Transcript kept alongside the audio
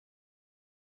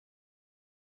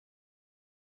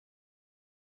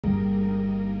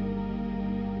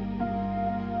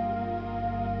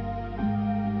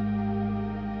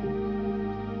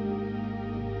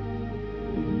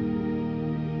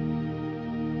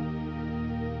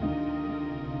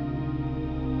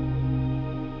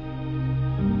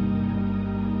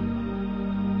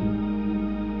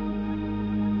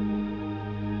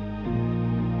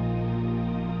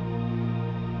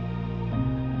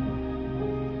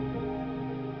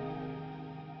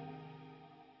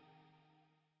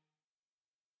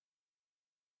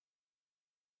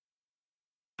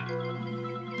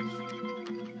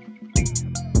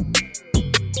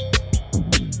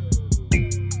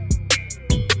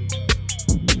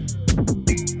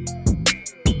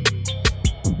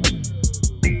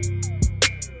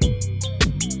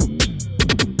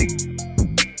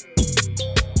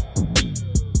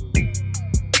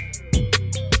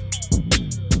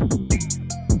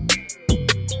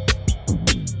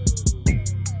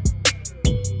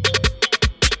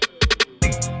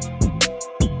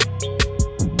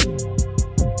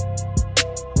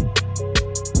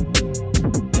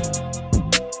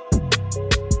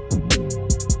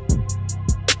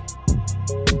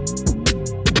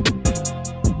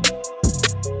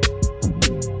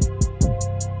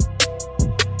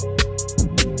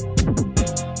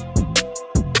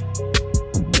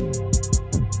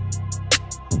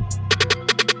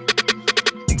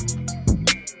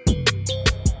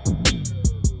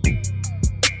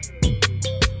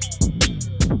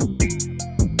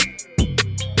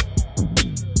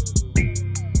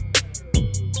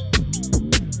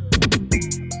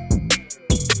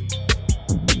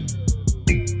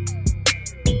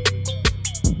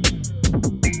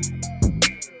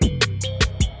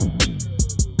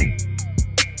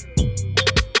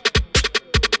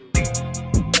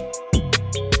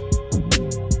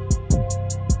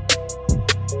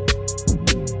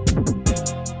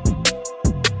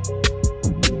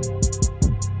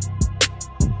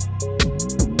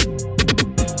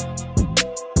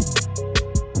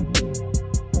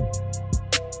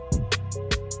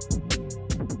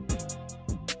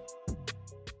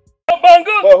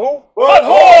But who? But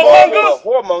whoremongers.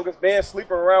 Whoremongers, men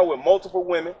sleeping around with multiple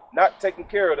women, not taking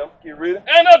care of them. Get rid of.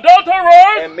 And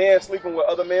adulterers. And men sleeping with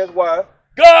other men's wives.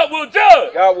 God will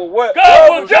judge. God will what? God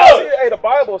will judge. Hey, the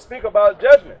Bible speak about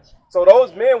judgments. So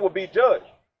those men will be judged.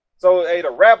 So hey,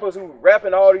 the rappers who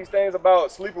rapping all these things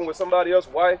about sleeping with somebody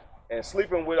else's wife and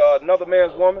sleeping with another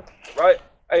man's woman, right?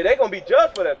 Hey, they gonna be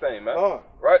judged for that thing, man.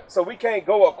 Right? So we can't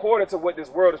go according to what this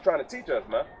world is trying to teach us,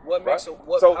 man. What makes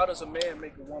how does a man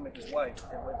make a woman his wife?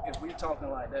 If we're talking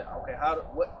like that, okay,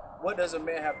 what does a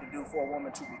man have to do for a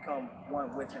woman to become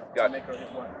one with him, to make her his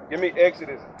wife? Give me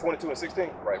Exodus 22 and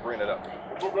 16. Right, bring it up.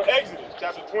 The book of Exodus,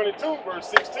 chapter 22, verse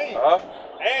 16.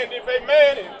 And if a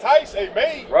man entice a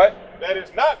maid that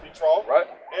is not betrothed,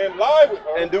 and lie with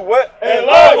her, and do what? And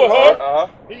lie with her,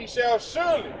 he shall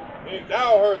surely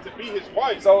endow her to be his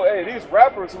wife. So hey, these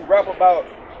rappers who rap about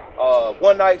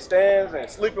one night stands and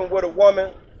sleeping with a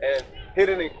woman and hit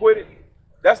it and quit it,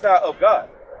 that's not of God.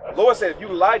 The Lord said if you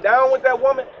lie down with that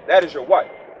woman, that is your wife.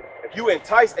 If you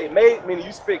entice a maid, meaning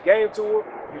you spit game to her,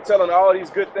 you telling her all these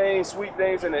good things, sweet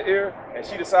things in the ear, and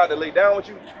she decided to lay down with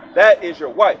you, that is your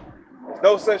wife. There's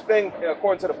no such thing,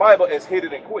 according to the Bible, as hit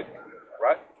it and quit it,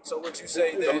 right? So would you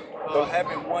say that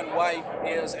having one wife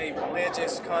is a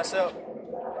religious concept?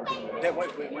 That when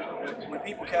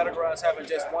people categorize having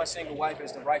just one single wife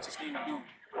as the righteous thing to do,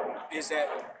 is that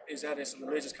a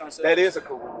religious concept? That is a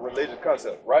religious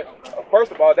concept, right?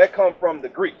 First of all, that comes from the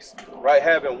Greeks, right?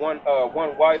 Having one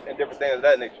wife and different things of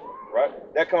that nature, right?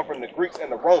 That comes from the Greeks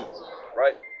and the Romans,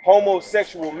 right?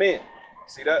 Homosexual men.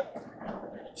 See that?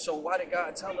 So why did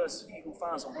God tell us he who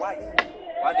finds a wife?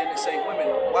 Why didn't it say women,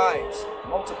 wives,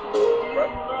 multiple? Right.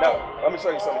 Now, let me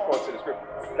show you something according to the scripture.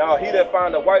 Now, he that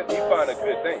find a wife, he find a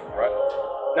good thing, right?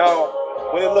 Now,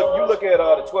 when you look at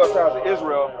the 12 tribes of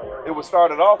Israel, it was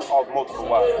started off multiple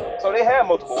wives. So they had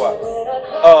multiple wives.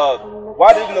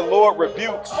 Why didn't the Lord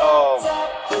rebuke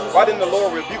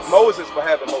Moses for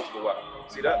having multiple wives?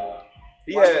 See that?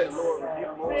 Why did the Lord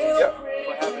rebuke Moses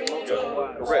for having multiple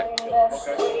wives? Correct.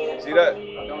 Okay. See that?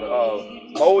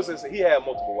 Moses, he had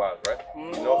multiple wives, right?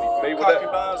 You know, he made with that.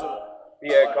 He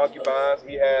had concubines,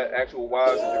 he had actual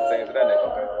wives and different things of that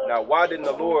nature. Now, why didn't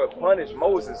the Lord punish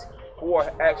Moses for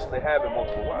actually having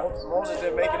multiple wives? Moses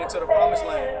didn't make it into the promised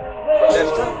land. That's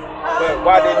true. But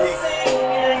why didn't he?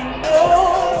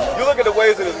 You look at the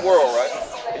ways of this world, right?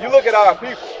 And you look at our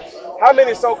people. How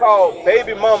many so-called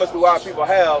baby mamas do our people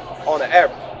have on the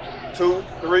average? 2,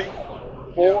 3,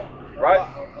 4, right?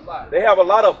 A lot. They have a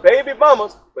lot of baby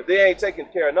mamas, but they ain't taking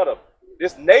care of none of them.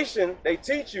 This nation, they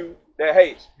teach you that,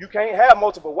 hey, you can't have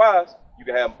multiple wives. You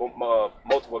can have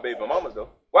multiple baby mamas, though.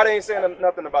 Why they ain't saying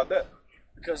nothing about that?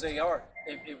 Because they are.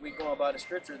 If we go by the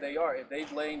scripture, they are. If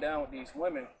they've lain down with these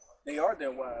women, they are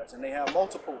their wives, and they have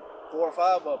multiple, 4 or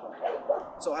 5 of them.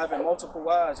 So having multiple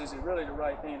wives, is it really the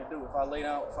right thing to do? If I lay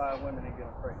down with 5 women and get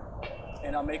them pregnant,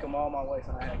 and I make them all my wife,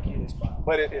 and I have kids by them.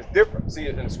 But it's different. See,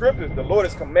 in the scriptures, the Lord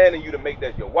is commanding you to make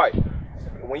that your wife.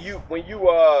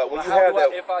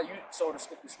 So the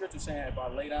scripture saying if I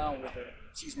lay down with her,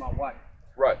 she's my wife.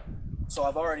 Right. So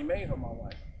I've already made her my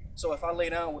wife. So if I lay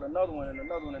down with another one and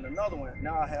another one and another one,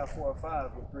 now I have 4 or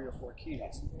 5 with 3 or 4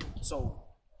 kids. So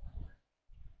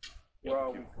where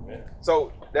are we?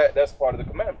 So that's part of the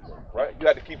commandments, right? You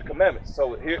have to keep the commandments.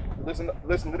 So here,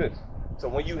 listen to this. So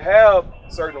when you have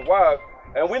certain wives,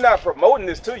 and we're not promoting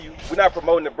this to you. We're not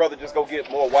promoting the brother just go get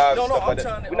more wives and stuff like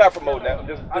that. We're not promoting that.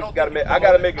 I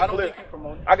gotta make it clear.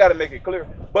 I gotta make it clear.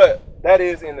 But that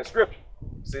is in the scripture.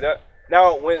 See that?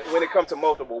 Now, when it comes to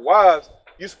multiple wives,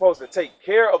 you're supposed to take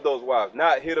care of those wives,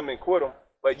 not hit them and quit them.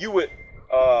 But you would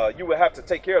have to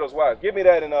take care of those wives. Give me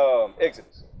that in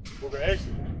Exodus. Book of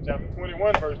Exodus, chapter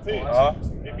 21, verse 10.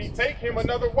 If he take him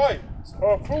another wife,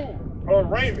 her food, her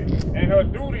raiment, and her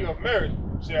duty of marriage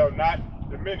shall not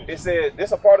diminish. It said this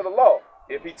is a part of the law.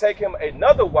 If he take him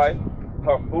another wife,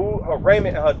 her food, her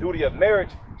raiment, and her duty of marriage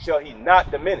shall he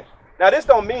not diminish. Now this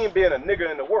don't mean being a nigger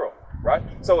in the world, right?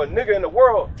 So a nigger in the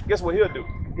world, guess what he'll do?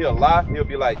 He'll lie. He'll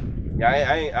be like,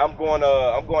 yeah, I'm going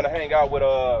to hang out with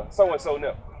so and so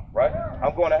now, right?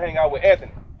 I'm going to hang out with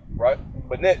Anthony, right?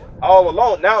 But then all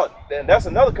alone now, then that's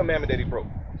another commandment that he broke.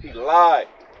 He lied.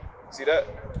 See that?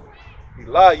 He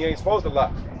lied. You ain't supposed to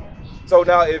lie. So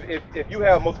now if you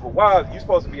have multiple wives, you're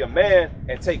supposed to be a man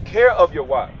and take care of your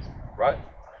wives, right?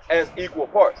 As equal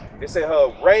parts. It said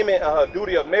her raiment and her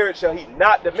duty of marriage shall he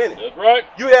not diminish. That's right.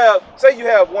 Say you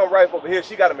have one wife over here,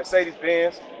 she got a Mercedes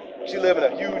Benz, she live in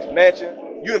a huge mansion,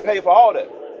 you didn't pay for all that.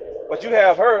 But you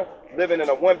have her living in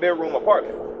a 1-bedroom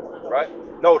apartment, right?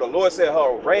 No, the Lord said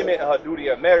her raiment and her duty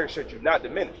of marriage should you not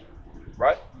diminish,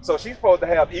 right? So she's supposed to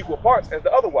have equal parts as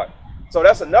the other wife. So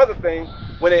that's another thing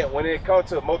when it comes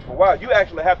to multiple wives. You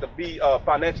actually have to be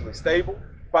financially stable,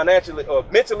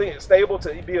 mentally stable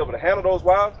to be able to handle those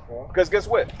wives. Because guess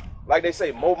what? Like they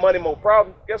say, more money, more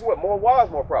problems. Guess what? More wives,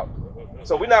 more problems.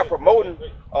 So we're not promoting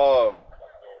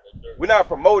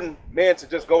men to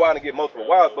just go out and get multiple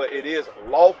wives, but it is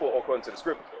lawful according to the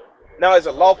scripture. Now, is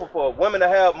it lawful for a woman to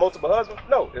have multiple husbands?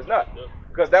 No, it's not,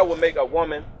 because that would make a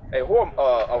woman a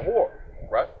whore,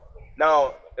 right?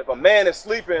 Now, if a man is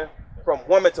sleeping from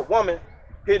woman to woman,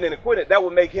 hitting and quitting, that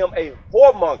would make him a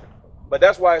whoremonger. But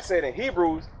that's why it said in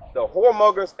Hebrews, the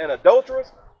whoremongers and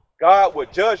adulterers, God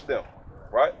would judge them,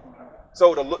 right?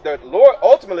 So the Lord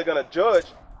ultimately going to judge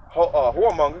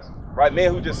whoremongers, right?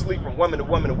 Men who just sleep from woman to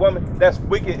woman to woman. That's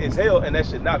wicked as hell, and that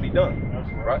should not be done,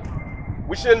 right?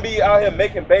 We shouldn't be out here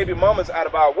making baby mamas out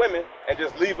of our women and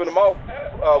just leaving them off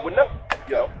with nothing.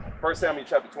 You know, 1 Samuel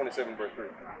chapter 27, verse 3.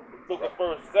 Book of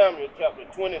 1 Samuel chapter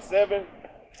 27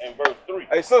 and verse 3.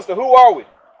 Hey, sister, who are we?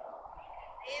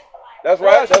 That's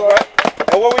right. That's right.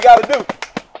 And what we got to do?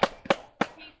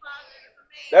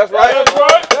 That's right. That's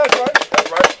right. That's right.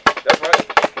 That's right. That's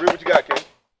right. Read what you got, King.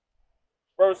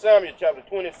 1 Samuel chapter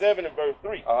 27 and verse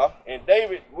 3. And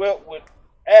David dwelt with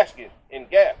Ashken in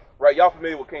Gath. Right, y'all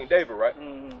familiar with King David, right?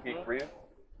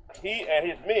 He and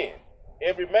his men,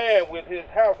 every man with his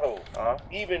household,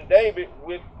 even David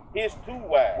with his 2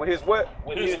 wives. With his what?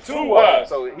 With his 2 wives.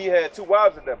 So he had 2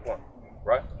 wives at that point,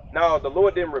 right? Now the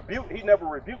Lord didn't he never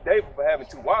rebuked David for having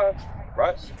 2 wives,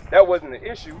 right? That wasn't the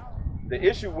issue. The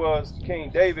issue was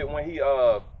King David when he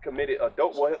committed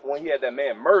when he had that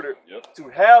man murdered to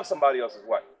have somebody else's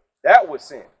wife. That was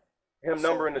sin. Him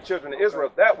numbering the children of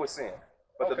Israel, that was sin.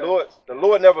 But the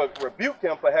Lord never rebuked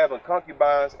him for having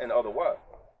concubines and other wives.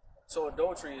 So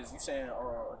adultery is, you saying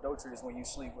adultery is when you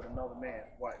sleep with another man's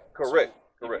wife. Correct.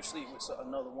 So correct. You sleep with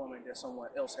another woman that someone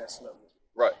else has slept with.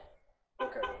 Right.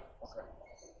 Okay. Okay.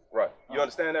 Right. You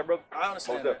understand that, brother? I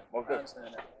understand that. I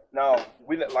understand that. Now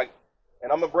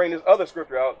and I'm gonna bring this other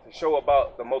scripture out to show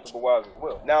about the multiple wives as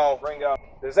well. Now,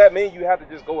 does that mean you have to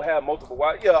just go have multiple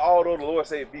wives? Yeah, although the Lord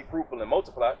said be fruitful and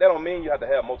multiply, that don't mean you have to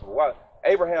have multiple wives.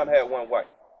 Abraham had 1 wife,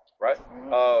 right?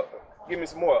 Give me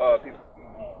some more people.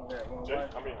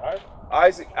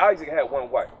 Isaac had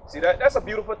 1 wife. See, that's a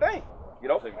beautiful thing, you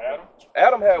know.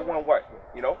 Adam had 1 wife,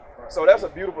 you know. So that's a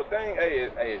beautiful thing.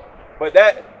 But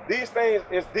these things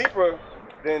is deeper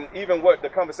than even what the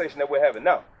conversation that we're having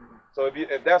now. So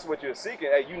if that's what you're seeking,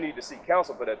 you need to seek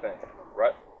counsel for that thing,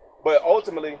 right? But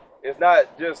ultimately, it's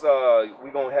not just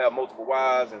we're gonna have multiple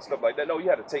wives and stuff like that. No, you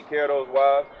have to take care of those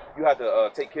wives. You have to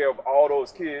take care of all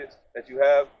those kids that you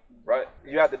have, right?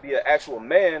 You have to be an actual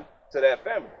man to that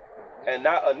family, and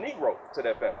not a Negro to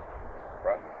that family,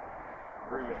 right?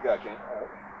 Read what you got, King.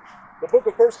 The book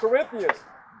of 1 Corinthians.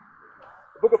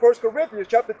 The book of 1 Corinthians,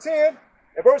 chapter 10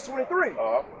 and verse 23.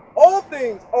 All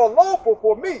things are lawful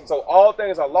for me. So all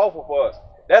things are lawful for us.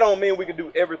 That don't mean we can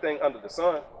do everything under the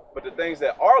sun, but the things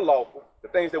that are lawful, the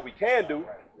things that we can do,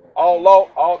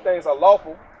 all things are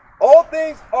lawful. All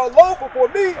things are lawful for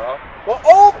me, but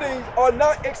all things are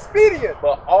not expedient.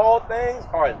 But all things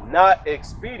are not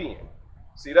expedient.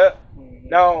 See that?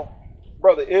 Now,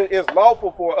 brother, it's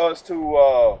lawful for us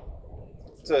to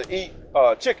eat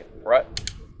chicken, right?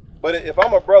 But if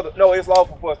I'm a brother, no, it's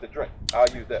lawful for us to drink. I'll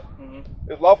use that.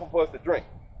 It's lawful for us to drink.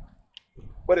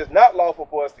 But it's not lawful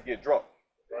for us to get drunk.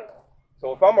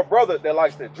 So if I'm a brother that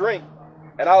likes to drink,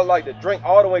 and I like to drink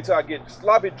all the way till I get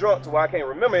sloppy drunk to where I can't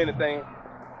remember anything,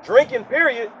 drinking,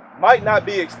 period, might not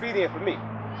be expedient for me.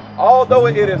 Although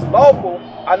it is lawful,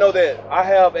 I know that I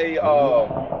have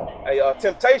a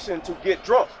temptation to get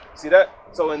drunk. See that?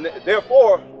 So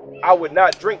therefore, I would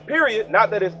not drink, period.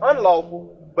 Not that it's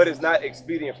unlawful, but it's not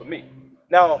expedient for me.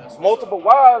 Now, multiple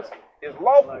wives is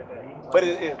lawful, but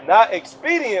it is not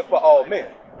expedient for all men,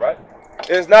 right?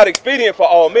 It is not expedient for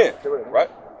all men, right?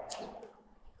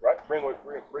 Right? Bring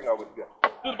out what you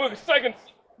got. This is the book of Second.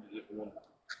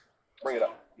 Bring it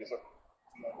up. Yes, sir.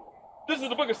 This is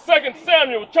the book of 2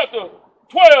 Samuel, chapter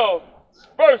 12,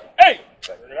 verse 8.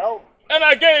 And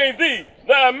I gave thee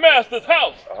thy master's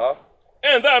house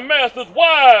and thy master's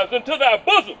wives into thy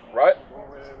bosom. Right.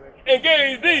 And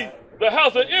gave thee the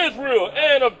house of Israel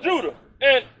and of Judah.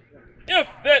 And if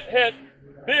that had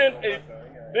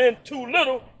been too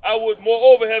little, I would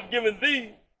moreover have given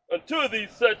thee unto thee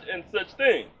such and such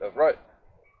things. That's right.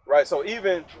 Right. So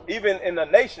even in the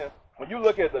nation, when you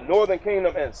look at the northern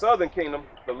kingdom and southern kingdom,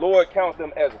 the Lord counts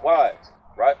them as wives.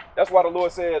 Right. That's why the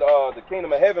Lord said the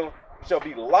kingdom of heaven shall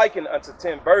be likened unto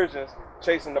 10 virgins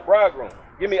chasing the bridegroom.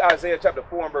 Give me Isaiah chapter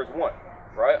 4 and verse 1.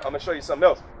 Right. I'm gonna show you something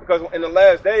else, because in the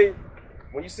last days,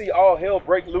 when you see all hell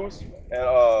break loose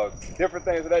and different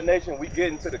things of that nation, we get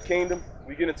into the kingdom,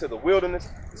 we get into the wilderness.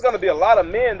 There's going to be a lot of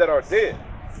men that are dead,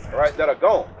 right, that are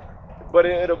gone. But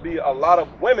it'll be a lot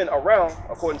of women around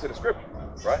according to the scripture,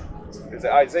 right? Is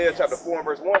it Isaiah chapter 4 and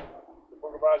verse 1? The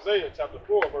book of Isaiah chapter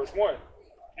 4 verse 1.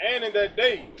 And in that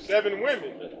day 7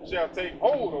 women shall take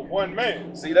hold of one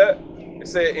man. See that? It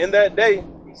said in that day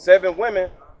 7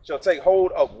 women shall take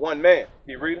hold of one man.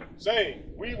 Keep reading. Saying,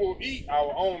 we will eat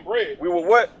our own bread. We will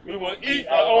what? We will eat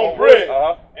our own bread.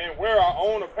 And wear our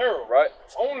own apparel. Right.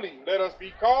 Only let us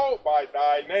be called by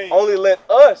thy name. Only let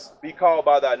us be called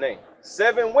by thy name.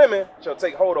 7 women shall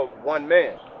take hold of one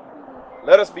man.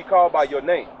 Let us be called by your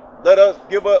name. Let us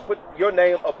put your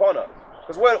name upon us.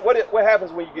 Because what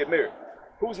happens when you get married?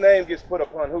 Whose name gets put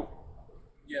upon who?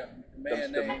 Yeah, the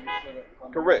man's name gets put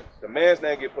upon. Correct. The man's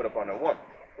name gets put upon the woman,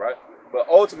 right? But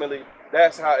ultimately,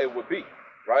 that's how it would be,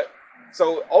 right?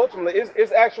 So ultimately,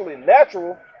 it's actually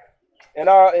natural in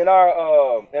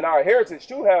our heritage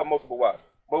to have multiple wives.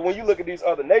 But when you look at these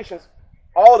other nations,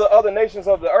 all the other nations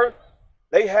of the earth,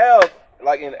 they have,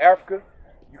 like in Africa,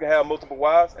 you can have multiple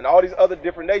wives, and all these other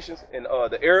different nations, in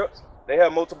the Arabs, they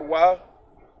have multiple wives,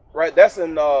 right? That's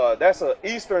an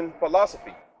Eastern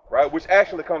philosophy, right? Which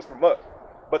actually comes from us.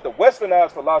 But the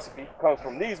Westernized philosophy comes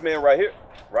from these men right here,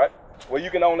 right? Where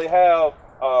you can only have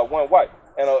one wife.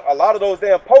 And a lot of those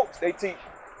damn popes, they teach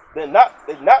they're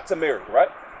not to marry, right?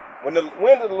 When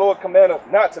did the Lord command us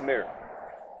not to marry?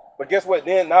 But guess what?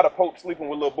 Then not a pope sleeping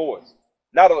with little boys.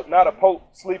 Not a pope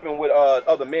sleeping with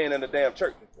other men in the damn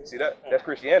church. You see that? That's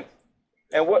Christianity.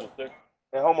 And what?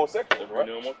 And homosexual, right?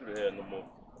 They don't want you to have no more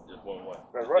just one wife.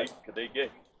 That's right. Because they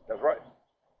gay. That's right.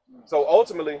 So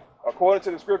ultimately, according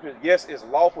to the scriptures, yes, it's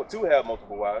lawful to have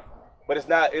multiple wives, but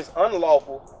it's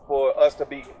unlawful for us to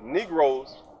be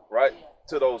Negroes, right,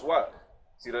 to those wives.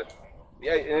 See that?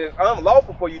 Yeah, and it's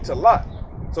unlawful for you to lie.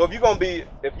 So if you're gonna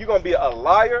be a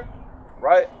liar,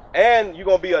 right, and you're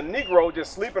gonna be a Negro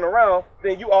just sleeping around,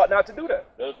 then you ought not to do that.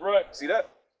 That's right. See that?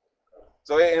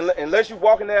 So unless you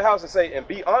walk in that house and say and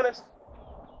be honest,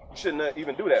 you shouldn't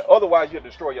even do that. Otherwise, you'll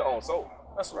destroy your own soul.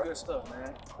 That's some good stuff,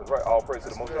 man. That's right. All praise to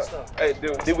the Most High. Hey,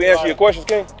 did we answer your questions,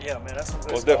 King? Yeah, man, that's some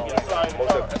good Most stuff. definitely. Most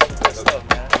definitely. That's some good stuff,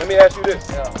 man. Let me ask you this: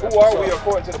 Yeah. who are we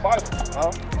according to the Bible?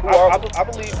 Who are we?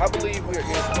 I believe we're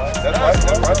Israelites. That's right.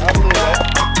 That's right. I believe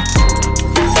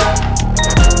that.